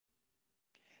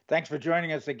Thanks for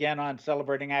joining us again on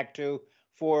Celebrating Act Two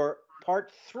for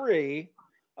part three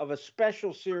of a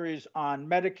special series on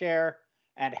Medicare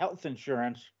and health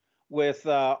insurance with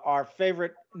our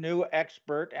favorite new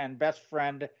expert and best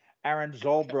friend, Aaron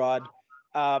Zolbrod.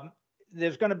 Um,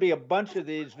 there's going to be a bunch of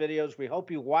these videos. We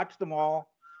hope you watch them all.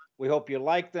 We hope you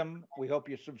like them. We hope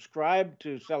you subscribe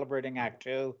to Celebrating Act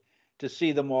Two to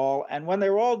see them all. And when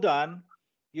they're all done,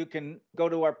 you can go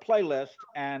to our playlist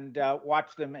and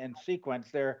watch them in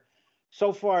sequence.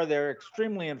 So far they're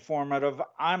extremely informative.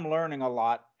 I'm learning a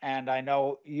lot, and I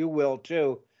know you will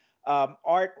too.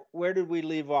 Art, where did we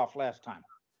leave off last time?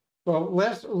 Well,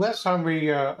 last time we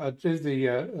did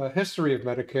the history of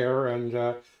Medicare,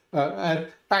 and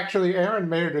actually Aaron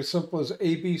made it as simple as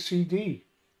A, B, C, D,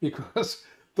 because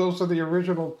those are the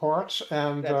original parts.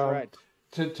 And That's right.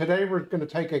 Today we're going to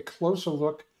take a closer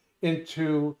look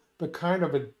into the kind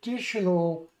of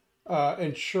additional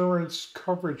insurance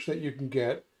coverage that you can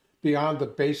get beyond the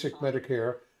basic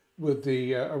Medicare with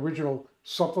the original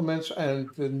supplements and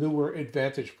the newer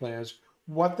Advantage plans,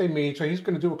 what they mean. So he's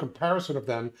going to do a comparison of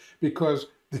them because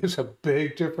there's a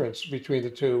big difference between the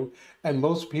two. And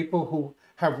most people who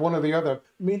have one or the other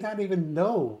may not even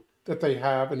know that they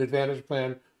have an Advantage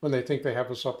plan when they think they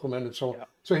have a supplement. And so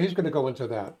he's going to go into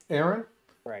that. Aaron?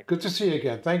 Right. Good to see you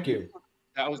again. Thank you.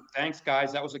 Thanks,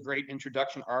 guys. That was a great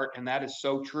introduction, Art. And that is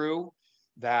so true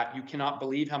that you cannot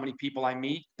believe how many people I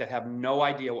meet that have no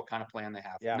idea what kind of plan they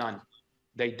have. Yeah. None.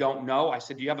 They don't know. I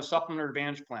said, do you have a supplement or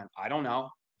Advantage plan? I don't know.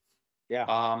 Yeah.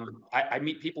 I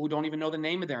meet people who don't even know the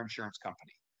name of their insurance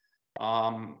company.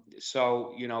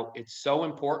 So, it's so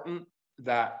important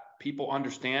that people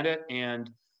understand it,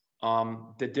 and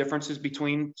the differences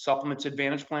between supplements,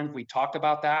 Advantage plans. We talked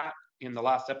about that in the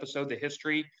last episode, the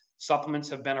history. Supplements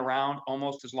have been around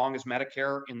almost as long as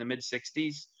Medicare in the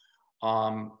mid-60s.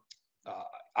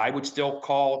 I would still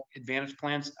call Advantage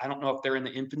plans, I don't know if they're in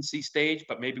the infancy stage,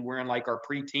 but maybe we're in like our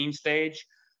preteen stage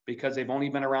because they've only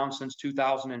been around since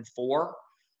 2004.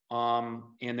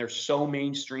 And they're so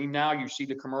mainstream now. You see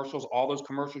the commercials, all those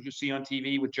commercials you see on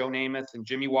TV with Joe Namath and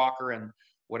Jimmy Walker and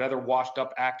what other washed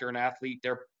up actor and athlete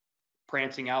they're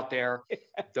prancing out there.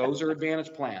 Those are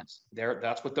Advantage plans.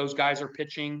 That's what those guys are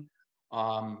pitching.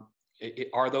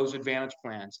 Are those Advantage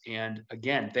plans. And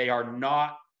again, they are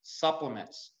not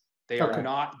supplements. They are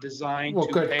not designed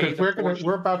to pay the portion.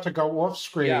 We're about to go off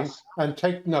screen and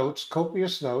take notes,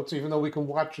 copious notes, even though we can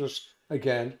watch this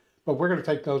again. But we're going to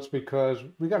take notes because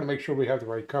we got to make sure we have the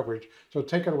right coverage. So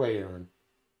take it away, Aaron.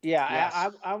 Yeah,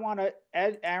 yes. I want to,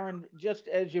 Aaron, just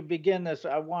as you begin this,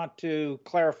 I want to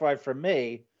clarify for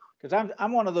me, because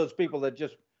I'm one of those people that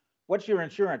just, what's your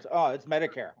insurance? Oh, it's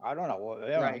Medicare. I don't know.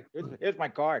 Right. Here's my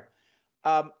card.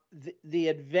 The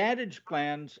Advantage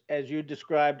plans, as you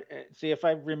described, see if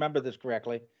I remember this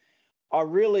correctly, are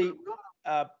really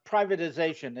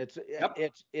privatization.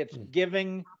 It's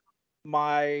giving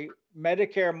my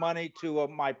Medicare money to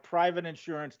my private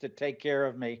insurance to take care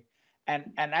of me,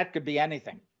 and that could be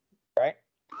anything, right?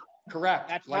 Correct.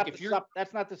 That's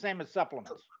not the same as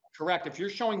supplements. Correct. If you're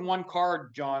showing one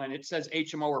card, John, and it says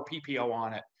HMO or PPO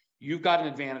on it, you've got an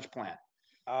Advantage plan.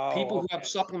 People who have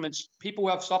supplements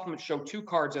show two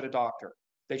cards at a doctor.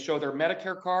 They show their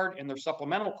Medicare card and their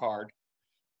supplemental card.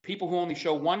 People who only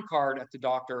show one card at the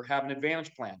doctor have an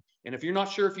Advantage plan. And if you're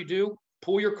not sure if you do,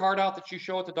 pull your card out that you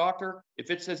show at the doctor. If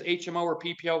it says HMO or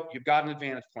PPO, you've got an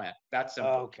Advantage plan. That's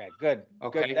simple. Okay, good.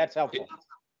 Okay, good. That's helpful.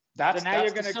 So now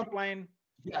you're going to explain.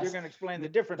 Yes. You're going to explain the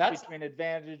difference between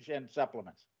Advantage and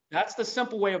supplements. That's the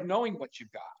simple way of knowing what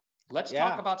you've got. Let's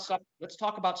talk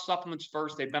about supplements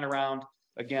first. They've been around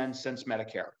again since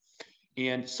Medicare,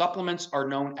 and supplements are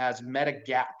known as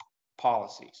Medigap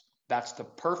policies. That's the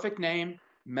perfect name,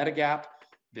 Medigap.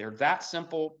 They're that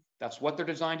simple. That's what they're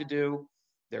designed to do.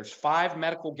 There's 5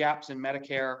 medical gaps in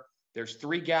Medicare. There's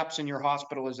 3 gaps in your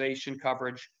hospitalization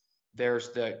coverage.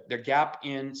 There's the gap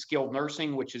in skilled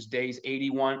nursing, which is days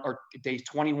 81 or days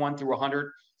 21 through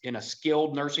 100 in a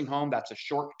skilled nursing home. That's a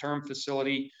short-term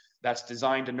facility that's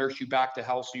designed to nurse you back to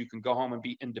health so you can go home and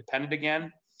be independent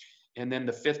again. And then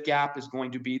the 5th gap is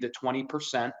going to be the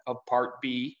 20% of Part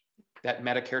B that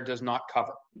Medicare does not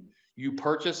cover. You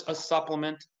purchase a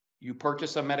supplement, you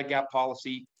purchase a Medigap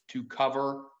policy to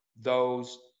cover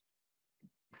those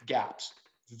gaps.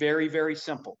 Very, very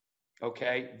simple.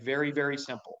 Okay, very, very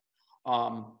simple.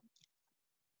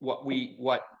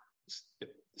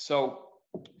 So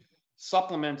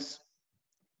supplements,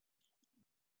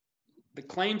 the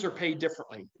claims are paid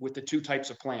differently with the 2 types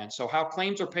of plans. So how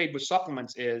claims are paid with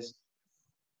supplements is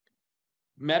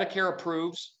Medicare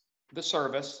approves the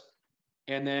service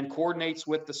and then coordinates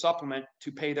with the supplement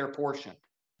to pay their portion.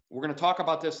 We're going to talk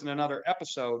about this in another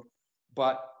episode,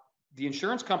 but The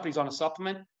insurance companies on a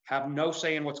supplement have no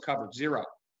say in what's covered, zero.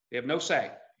 They have no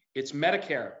say. It's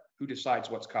Medicare who decides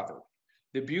what's covered.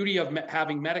 The beauty of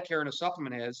having Medicare in a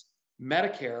supplement is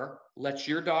Medicare lets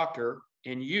your doctor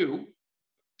and you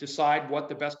decide what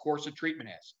the best course of treatment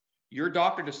is. Your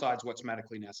doctor decides what's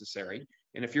medically necessary.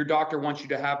 And if your doctor wants you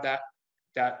to have that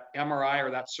MRI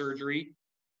or that surgery,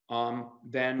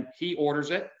 then he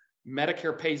orders it.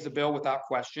 Medicare pays the bill without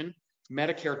question.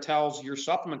 Medicare tells your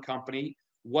supplement company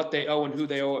what they owe and who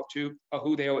they owe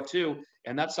it to,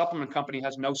 and that supplement company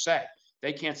has no say.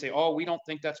 They can't say, oh, we don't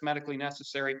think that's medically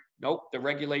necessary. Nope, the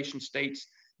regulation states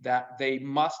that they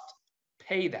must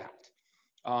pay that.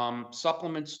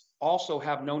 Supplements also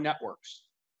have no networks.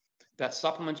 That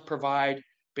supplements provide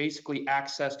basically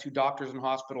access to doctors and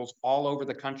hospitals all over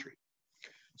the country.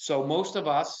 So most of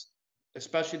us,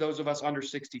 especially those of us under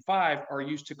 65, are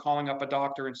used to calling up a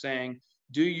doctor and saying,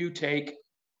 do you take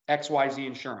XYZ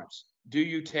insurance? Do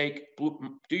you take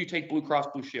Blue Cross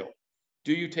Blue Shield?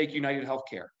 Do you take United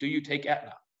Healthcare? Do you take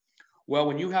Aetna? Well,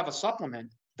 when you have a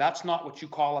supplement, that's not what you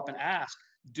call up and ask.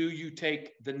 Do you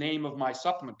take the name of my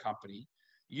supplement company?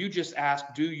 You just ask,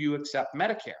 do you accept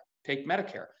Medicare? Take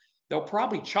Medicare. They'll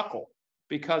probably chuckle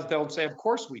because they'll say, of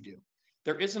course we do.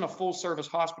 There isn't a full service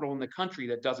hospital in the country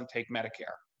that doesn't take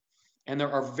Medicare. And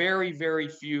there are very, very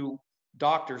few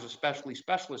doctors, especially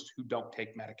specialists, who don't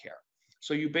take Medicare.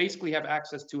 So you basically have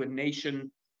access to a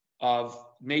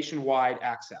nationwide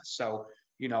access. So,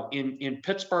 in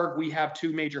Pittsburgh, we have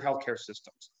two major healthcare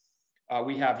systems.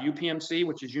 We have UPMC,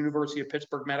 which is University of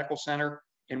Pittsburgh Medical Center,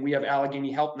 and we have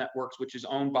Allegheny Health Networks, which is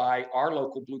owned by our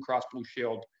local Blue Cross Blue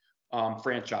Shield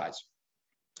franchise.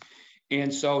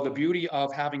 And so the beauty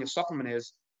of having a supplement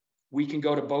is we can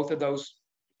go to both of those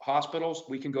hospitals.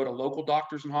 We can go to local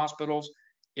doctors and hospitals.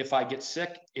 If I get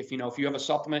sick, if you have a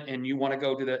supplement and you want to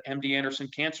go to the MD Anderson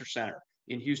Cancer Center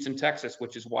in Houston, Texas,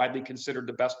 which is widely considered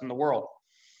the best in the world,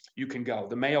 you can go.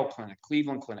 The Mayo Clinic,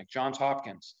 Cleveland Clinic, Johns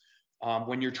Hopkins.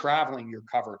 When you're traveling, you're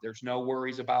covered. There's no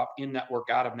worries about in-network,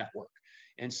 out-of-network.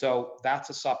 And so that's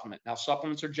a supplement. Now,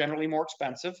 supplements are generally more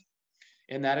expensive,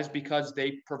 and that is because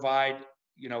they provide,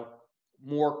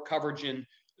 more coverage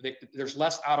there's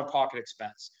less out-of-pocket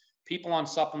expense. People on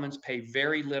supplements pay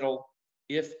very little,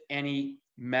 if any,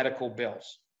 medical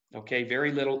bills. Okay,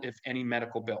 very little, if any,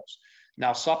 medical bills.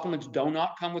 Now, supplements do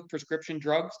not come with prescription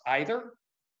drugs either,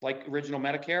 like original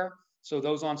Medicare. So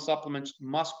those on supplements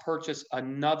must purchase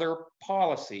another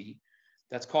policy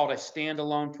that's called a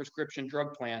standalone prescription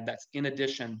drug plan that's in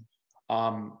addition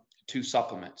to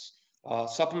supplements.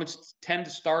 Supplements tend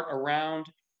to start around,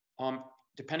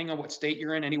 depending on what state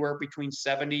you're in, anywhere between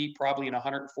 $70 probably and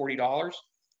 $140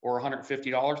 or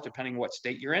 $150, depending on what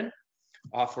state you're in.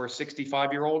 For a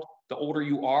 65-year-old, the older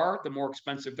you are, the more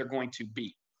expensive they're going to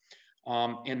be.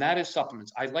 And that is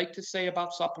supplements. I like to say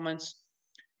about supplements,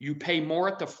 you pay more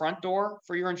at the front door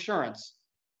for your insurance,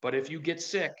 but if you get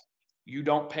sick, you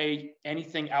don't pay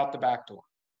anything out the back door.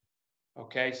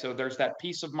 Okay, so there's that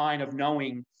peace of mind of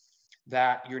knowing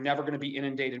that you're never going to be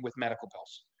inundated with medical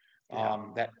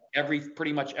bills. That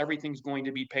pretty much everything's going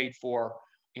to be paid for,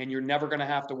 and you're never going to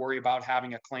have to worry about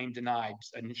having a claim denied.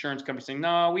 An insurance company saying,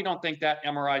 no, we don't think that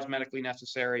MRI is medically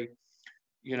necessary.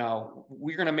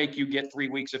 We're going to make you get 3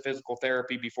 weeks of physical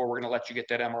therapy before we're going to let you get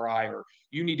that MRI, or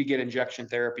you need to get injection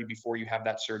therapy before you have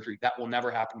that surgery. That will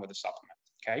never happen with a supplement.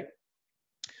 Okay.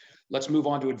 Let's move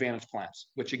on to Advantage plans,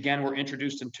 which again were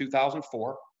introduced in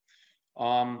 2004.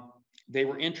 They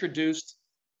were introduced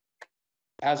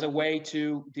as a way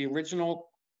to, the original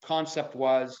concept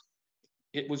was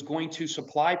it was going to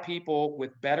supply people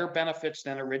with better benefits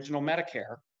than original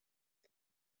Medicare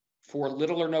for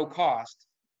little or no cost,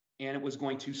 and it was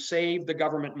going to save the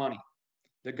government money.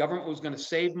 The government was going to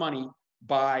save money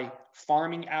by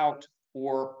farming out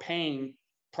or paying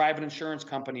private insurance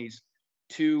companies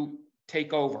to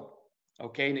take over,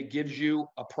 okay? And it gives you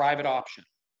a private option.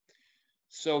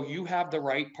 So you have the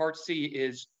right, Part C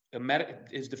is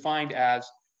defined as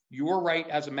your right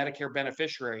as a Medicare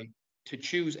beneficiary to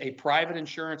choose a private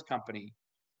insurance company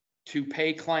to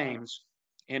pay claims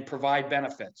and provide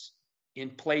benefits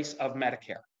in place of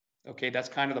Medicare. Okay, that's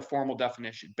kind of the formal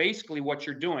definition. Basically, what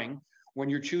you're doing when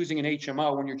you're choosing an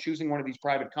HMO, when you're choosing one of these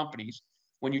private companies,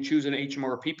 when you choose an HMO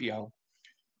or PPO,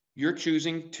 you're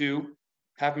choosing to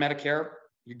have Medicare.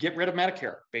 You get rid of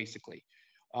Medicare, basically.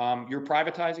 You're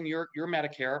privatizing your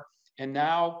Medicare, and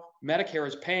now Medicare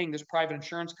is paying this private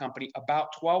insurance company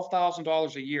about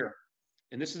 $12,000 a year.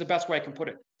 And this is the best way I can put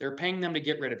it. They're paying them to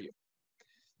get rid of you.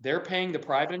 They're paying the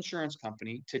private insurance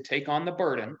company to take on the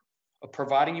burden of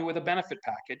providing you with a benefit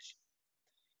package,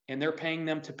 and they're paying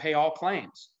them to pay all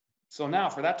claims. So now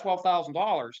for that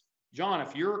 $12,000, John,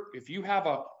 if you have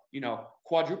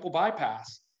quadruple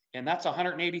bypass, and that's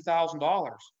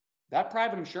 $180,000. That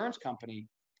private insurance company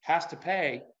has to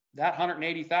pay that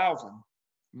 $180,000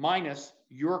 minus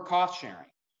your cost sharing.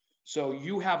 So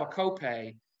you have a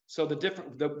copay. So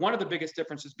one of the biggest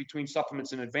differences between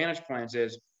supplements and advantage plans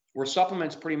is where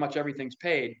supplements, pretty much everything's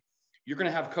paid. You're going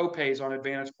to have copays on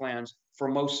advantage plans for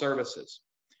most services.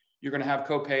 You're going to have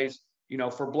copays,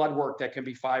 for blood work that can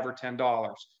be $5 or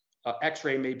 $10.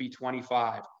 X-ray may be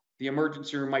 $25. The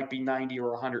emergency room might be $90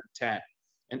 or $110.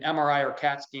 An MRI or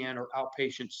CAT scan or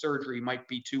outpatient surgery might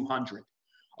be $200.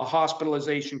 A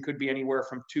hospitalization could be anywhere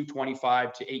from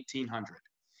 $225 to $1,800.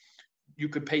 You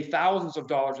could pay thousands of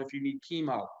dollars if you need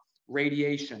chemo,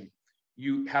 radiation.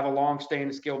 You have a long stay in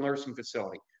a skilled nursing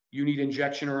facility. You need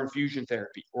injection or infusion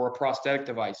therapy or a prosthetic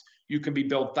device. You can be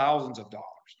billed thousands of dollars.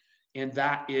 And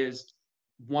that is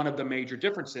one of the major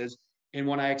differences. And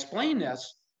when I explain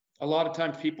this, a lot of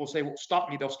times people say, well, stop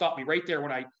me. They'll stop me right there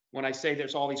when I say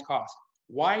there's all these costs.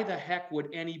 Why the heck would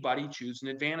anybody choose an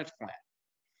advantage plan?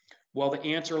 Well, the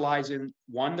answer lies in,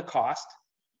 one, the cost.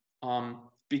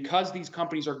 Because these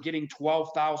companies are getting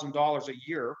 $12,000 a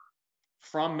year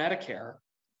from Medicare,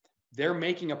 they're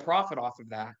making a profit off of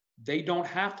that. They don't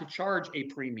have to charge a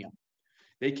premium.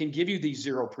 They can give you these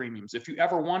zero premiums. If you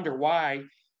ever wonder why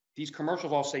these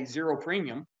commercials all say zero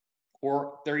premium,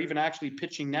 or they're even actually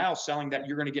pitching now, selling that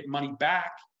you're going to get money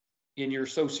back in your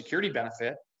Social Security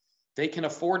benefit, they can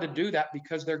afford to do that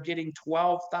because they're getting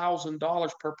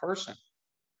 $12,000 per person.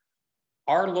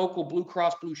 Our local Blue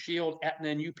Cross Blue Shield, Aetna,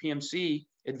 and UPMC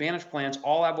Advantage plans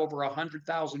all have over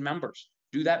 100,000 members.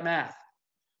 Do that math.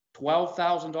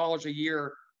 $12,000 a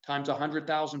year times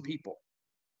 100,000 people,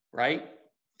 right?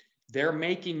 They're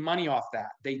making money off that.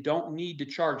 They don't need to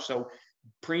charge. So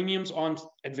premiums on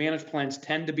Advantage plans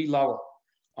tend to be lower.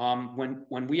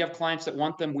 When we have clients that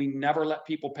want them, we never let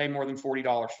people pay more than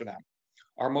 $40 for them.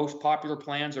 Our most popular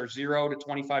plans are $0 to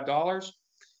 $25.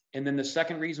 And then the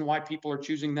second reason why people are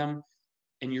choosing them,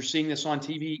 and you're seeing this on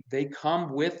TV, they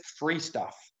come with free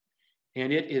stuff.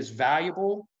 And it is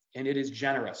valuable and it is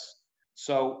generous.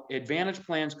 So Advantage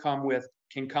plans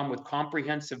can come with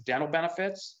comprehensive dental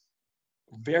benefits,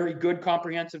 very good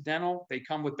comprehensive dental. They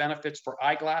come with benefits for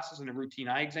eyeglasses and a routine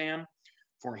eye exam,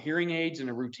 for hearing aids and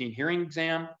a routine hearing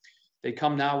exam. They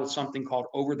come now with something called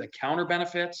over-the-counter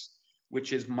benefits,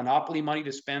 which is monopoly money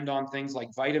to spend on things like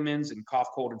vitamins and cough,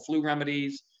 cold, and flu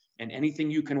remedies, and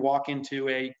anything you can walk into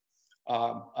a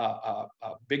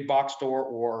big box store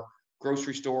or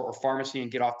grocery store or pharmacy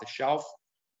and get off the shelf.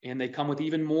 And they come with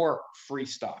even more free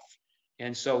stuff.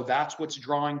 And so that's what's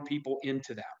drawing people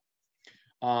into them.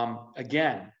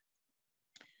 Again,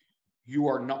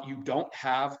 they're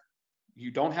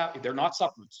not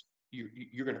supplements.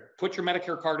 You're going to put your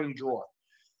Medicare card in a drawer.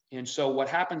 And so what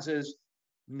happens is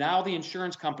now the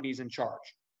insurance company is in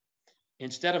charge.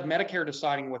 Instead of Medicare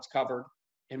deciding what's covered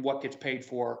and what gets paid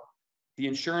for, the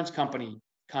insurance company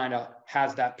kind of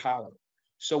has that power.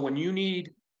 So when you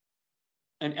need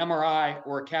an MRI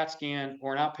or a CAT scan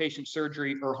or an outpatient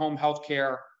surgery or home health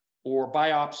care or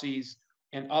biopsies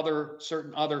and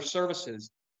certain other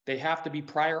services, they have to be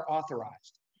prior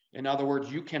authorized. In other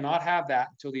words, you cannot have that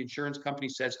until the insurance company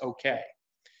says, okay.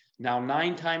 Now,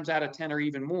 9 times out of 10 or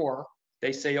even more,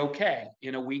 they say, okay,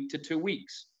 in a week to 2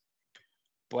 weeks.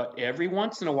 But every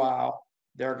once in a while,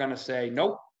 they're going to say,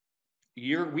 nope,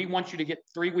 we want you to get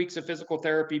 3 weeks of physical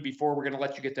therapy before we're going to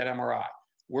let you get that MRI.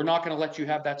 We're not going to let you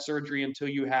have that surgery until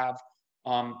you have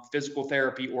physical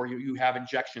therapy or you have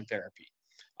injection therapy.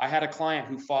 I had a client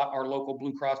who fought our local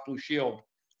Blue Cross Blue Shield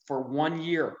for 1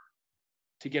 year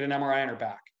to get an MRI on her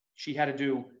back. She had to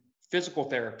do physical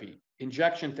therapy,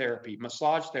 injection therapy,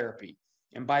 massage therapy.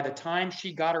 And by the time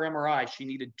she got her MRI, she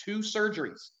needed 2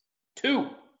 surgeries, 2,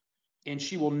 and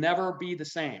she will never be the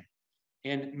same.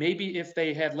 And maybe if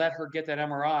they had let her get that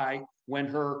MRI when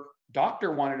her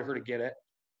doctor wanted her to get it,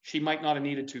 she might not have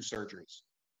needed 2 surgeries,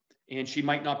 and she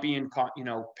might not be in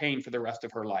pain for the rest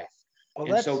of her life.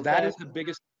 Well, and so that is the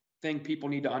biggest thing people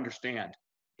need to understand.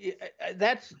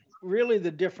 That's really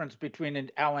the difference between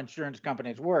how insurance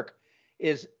companies work,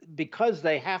 is because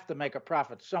they have to make a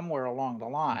profit somewhere along the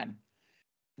line,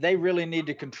 they really need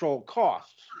to control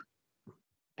costs.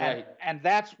 Right. And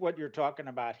that's what you're talking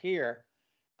about here.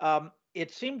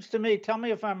 It seems to me, tell me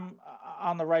if I'm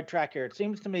on the right track here. It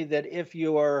seems to me that if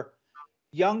you're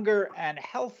younger and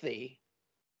healthy,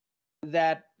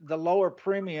 that the lower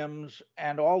premiums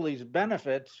and all these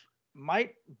benefits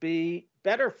might be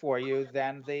better for you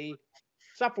than the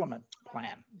supplement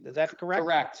plan. Is that correct?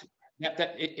 Correct. Yeah,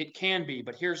 it can be,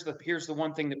 but here's the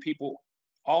one thing that people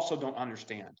also don't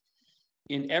understand.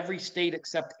 In every state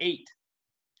except 8,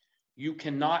 you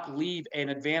cannot leave an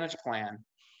Advantage plan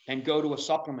and go to a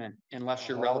supplement unless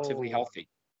you're relatively healthy.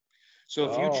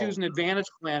 So if you choose an Advantage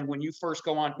plan when you first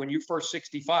go on, when you first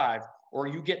 65, or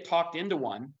you get talked into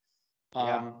one,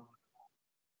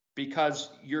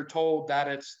 because you're told that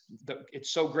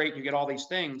it's so great, you get all these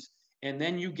things, and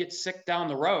then you get sick down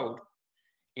the road,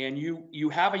 and you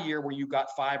have a year where you got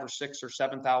 $5,000 or $6,000 or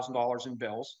 $7,000 in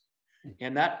bills,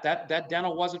 and that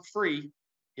dental wasn't free.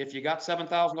 If you got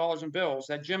 $7,000 in bills,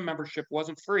 that gym membership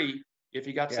wasn't free. If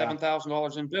you got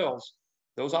 $7,000 in bills,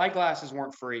 those eyeglasses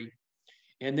weren't free.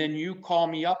 And then you call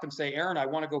me up and say, Aaron, I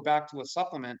want to go back to a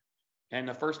supplement. And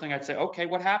the first thing I'd say, okay,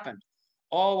 what happened?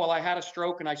 Oh, well, I had a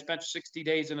stroke and I spent 60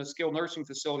 days in a skilled nursing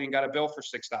facility and got a bill for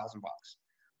 $6,000.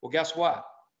 Well, guess what?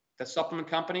 The supplement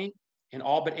company in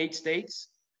all but 8 states,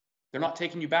 they're not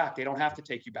taking you back. They don't have to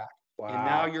take you back. Wow. And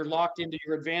now you're locked into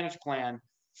your Advantage plan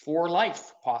for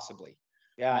life, possibly.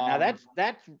 Yeah. Now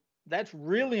that's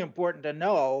really important to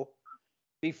know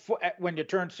before, when you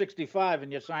turn 65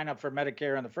 and you sign up for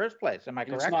Medicare in the first place. Am I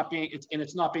correct?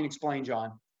 It's not being explained,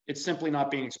 John. It's simply not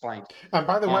being explained. And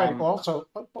by the way, also,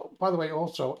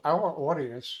 our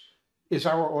audience is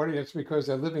our audience because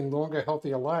they're living longer,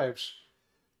 healthier lives.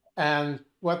 And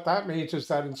what that means is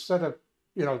that instead of,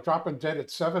 dropping dead at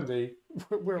 70,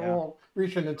 we're all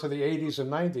reaching into the 80s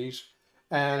and 90s.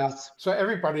 And so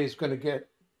everybody's going to get,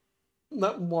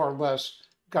 not more or less,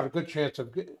 got a good chance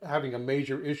of having a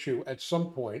major issue at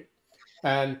some point.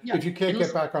 And if you can't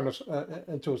get back on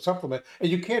into a supplement, and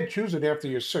you can't choose it after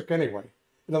you're sick anyway.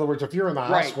 In other words, if you're in the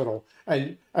hospital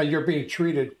and you're being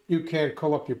treated, you can't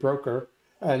call up your broker,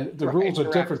 and the rules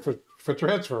are different for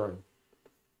transferring.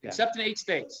 Except in 8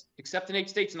 states.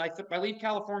 And I believe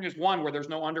California is one where there's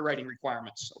no underwriting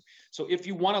requirements. So if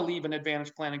you want to leave an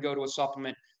Advantage plan and go to a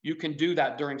supplement, you can do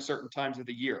that during certain times of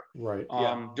the year. Right.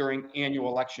 During annual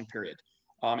election period.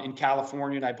 In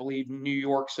California, and I believe New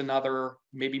York's another,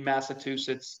 maybe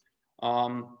Massachusetts,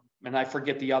 and I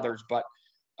forget the others, but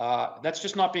that's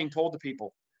just not being told to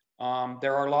people.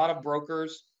 There are a lot of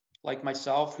brokers like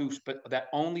myself that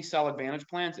only sell Advantage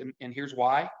plans, and here's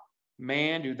why.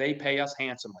 Man, do they pay us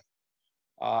handsomely.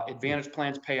 Advantage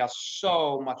plans pay us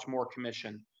so much more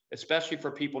commission, especially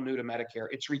for people new to Medicare.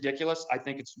 It's ridiculous. I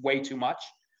think it's way too much.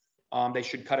 They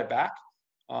should cut it back.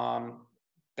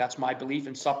 That's my belief,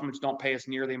 and supplements don't pay us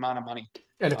near the amount of money.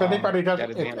 And if anybody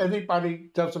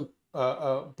doesn't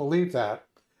believe that,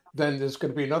 then there's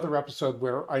going to be another episode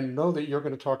where I know that you're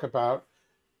going to talk about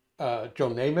Joe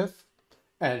Namath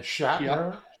and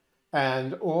Shatner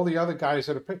and all the other guys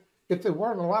that are. If there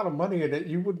weren't a lot of money in it,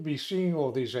 you wouldn't be seeing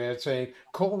all these ads saying,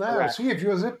 call now, see if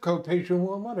your zip code pays you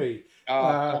more money.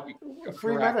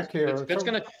 Free Medicare. That's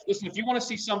going to, listen, if you want to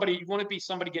see somebody, you want to be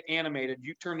somebody get animated,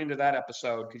 you turn into that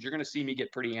episode because you're going to see me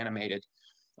get pretty animated.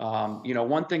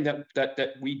 One thing that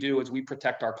we do is we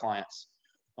protect our clients.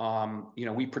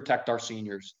 We protect our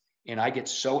seniors. And I get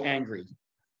so angry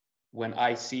when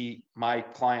I see my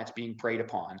clients being preyed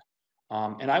upon.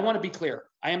 And I want to be clear,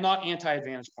 I am not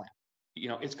anti-Advantage plan.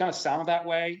 It's going to sound that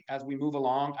way as we move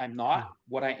along. I'm not.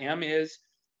 What I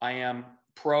am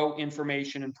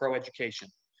pro-information and pro-education,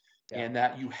 and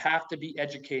that you have to be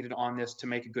educated on this to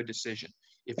make a good decision.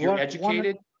 If you're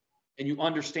educated and you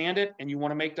understand it and you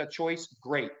want to make that choice,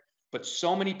 great. But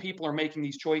so many people are making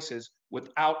these choices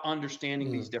without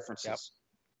understanding these differences.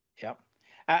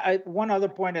 One other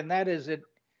point, and that is that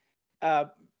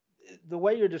the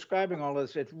way you're describing all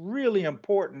this, it's really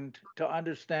important to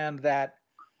understand that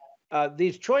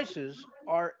these choices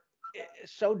are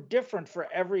so different for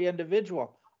every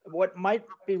individual. What might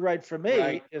be right for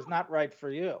me is not right for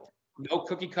you. No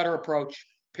cookie cutter approach,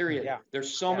 period.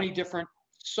 There's so many different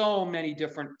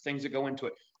things that go into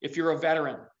it. If you're a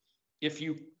veteran, if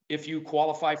you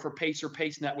qualify for PACE or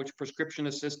PACENet, which prescription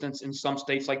assistance in some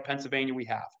states like Pennsylvania we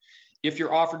have. If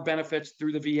you're offered benefits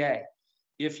through the VA,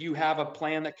 if you have a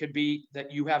plan that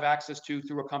you have access to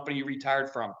through a company you retired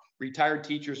from. Retired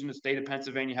teachers in the state of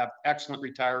Pennsylvania have excellent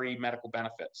retiree medical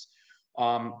benefits.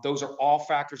 Those are all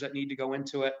factors that need to go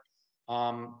into it.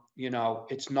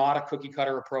 It's not a cookie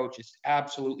cutter approach. It's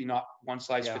absolutely not one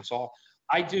size fits all.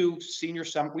 We do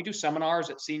seminars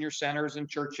at senior centers and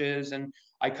churches, and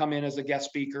I come in as a guest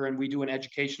speaker and we do an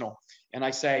educational. And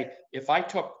I say, if I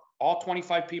took all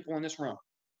 25 people in this room,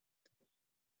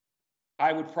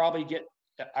 I would probably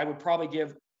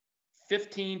give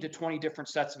 15 to 20 different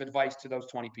sets of advice to those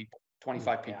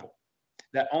 25 people.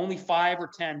 That only 5 or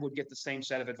 10 would get the same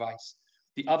set of advice.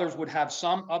 The others would have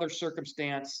some other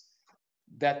circumstance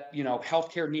that,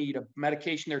 healthcare need, a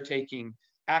medication they're taking,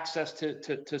 access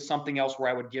to something else where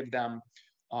I would give them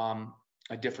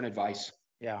a different advice.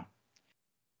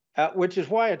 Which is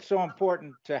why it's so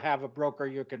important to have a broker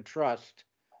you can trust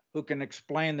who can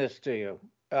explain this to you.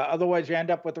 Otherwise, you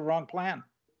end up with the wrong plan.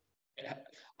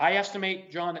 I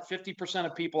estimate, John, that 50%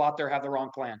 of people out there have the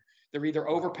wrong plan. They're either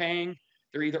overpaying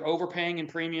in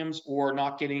premiums or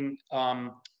not getting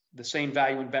the same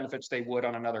value and benefits they would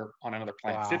on another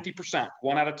plan. Wow. 50%,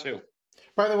 1 out of 2.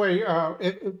 By the way,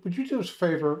 would you do us a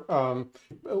favor?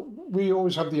 We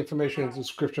always have the information in the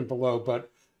description below, but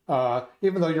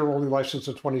even though you're only licensed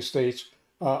in 20 states,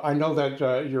 I know that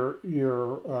your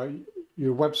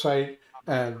website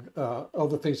and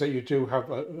other things that you do have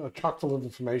a chock full of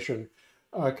information.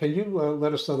 Can you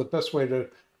let us know the best way to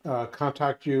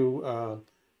contact you,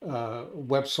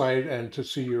 website, and to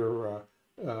see your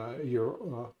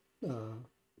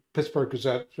Pittsburgh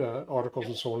Gazette articles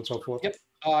and so on and so forth? Yep.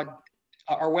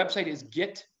 Our website is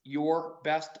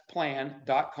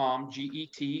getyourbestplan.com,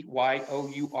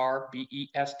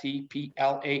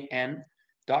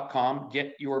 getyourbestplan.com,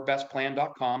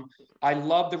 getyourbestplan.com. I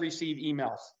love to receive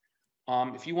emails.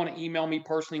 If you want to email me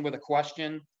personally with a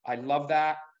question, I love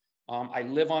that. I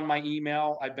live on my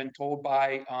email. I've been told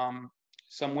by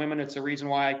some women it's the reason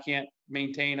why I can't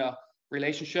maintain a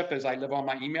relationship is I live on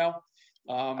my email.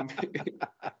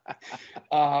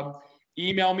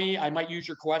 Email me. I might use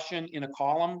your question in a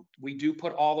column. We do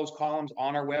put all those columns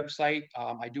on our website.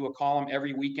 I do a column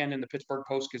every weekend in the Pittsburgh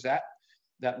Post-Gazette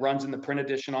that runs in the print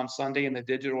edition on Sunday and the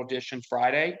digital edition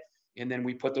Friday. And then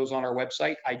we put those on our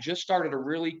website. I just started a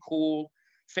really cool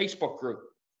Facebook group,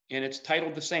 and it's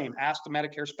titled the same, Ask the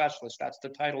Medicare Specialist. That's the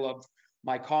title of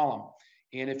my column.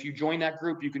 And if you join that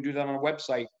group, you can do that on our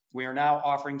website. We are now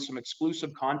offering some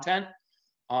exclusive content.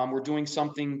 We're doing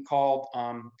something called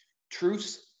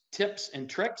Truths, Tips, and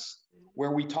Tricks,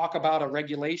 where we talk about a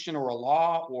regulation or a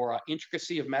law or an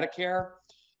intricacy of Medicare,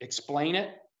 explain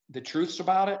it, the truths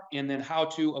about it, and then how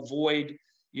to avoid,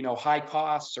 high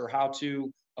costs or how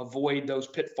to avoid those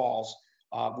pitfalls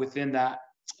within that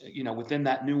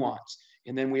nuance.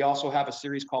 And then we also have a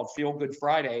series called Feel Good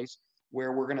Fridays,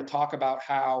 where we're going to talk about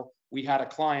how we had a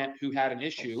client who had an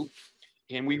issue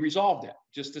and we resolved it.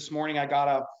 Just this morning, I got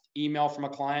an email from a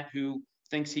client who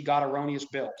thinks he got erroneous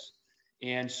bills.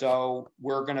 And so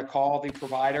we're going to call the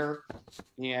provider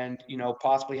and,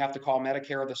 possibly have to call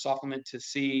Medicare or the supplement to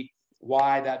see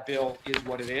why that bill is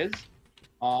what it is.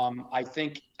 I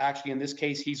think actually in this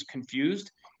case, he's confused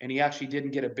and he actually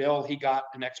didn't get a bill. He got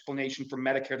an explanation from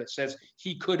Medicare that says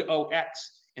he could owe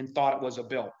X and thought it was a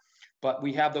bill. But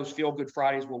we have those Feel Good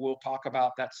Fridays where we'll talk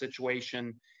about that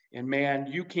situation. And man,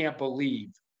 you can't believe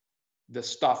the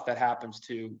stuff that happens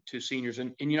to seniors.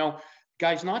 And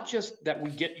guys, not just that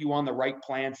we get you on the right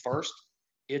plan first,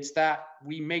 it's that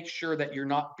we make sure that you're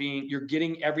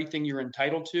getting everything you're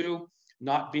entitled to,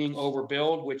 not being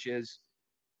overbilled, which is,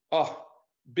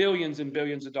 billions and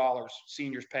billions of dollars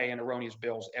seniors pay in erroneous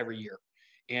bills every year.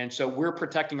 And so we're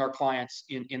protecting our clients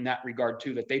in that regard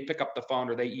too, that they pick up the phone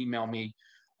or they email me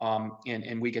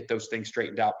and we get those things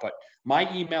straightened out. But my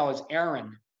email is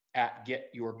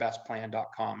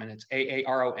aaron@getyourbestplan.com, and it's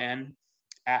AARON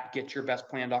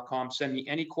 @getyourbestplan.com. Send me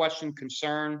any question,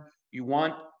 concern you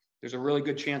want. There's a really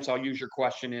good chance I'll use your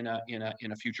question in a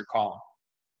future column.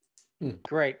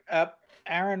 Great.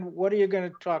 Aaron, what are you going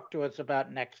to talk to us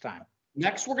about next time?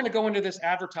 Next, we're going to go into this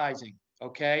advertising,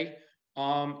 okay?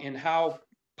 And how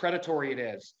predatory it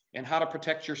is and how to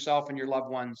protect yourself and your loved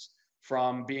ones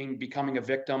from becoming a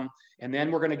victim. And then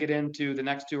we're going to get into the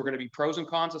next two are going to be pros and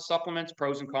cons of supplements,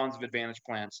 pros and cons of advantage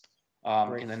plans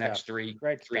in the next three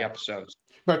episodes.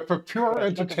 But for pure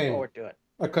entertainment,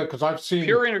 because I've seen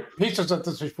pieces of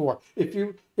this before. If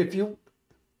you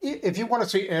want to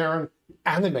see Aaron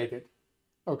animated,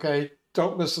 okay,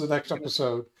 don't miss the next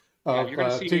episode of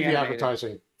TV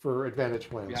advertising for advantage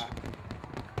plans. Yeah.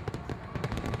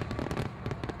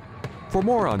 For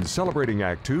more on Celebrating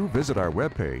Act 2, visit our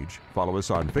webpage, follow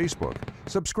us on Facebook,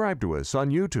 subscribe to us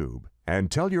on YouTube, and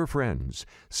tell your friends.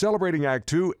 Celebrating Act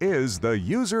 2 is the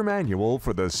user manual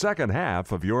for the second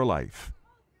half of your life.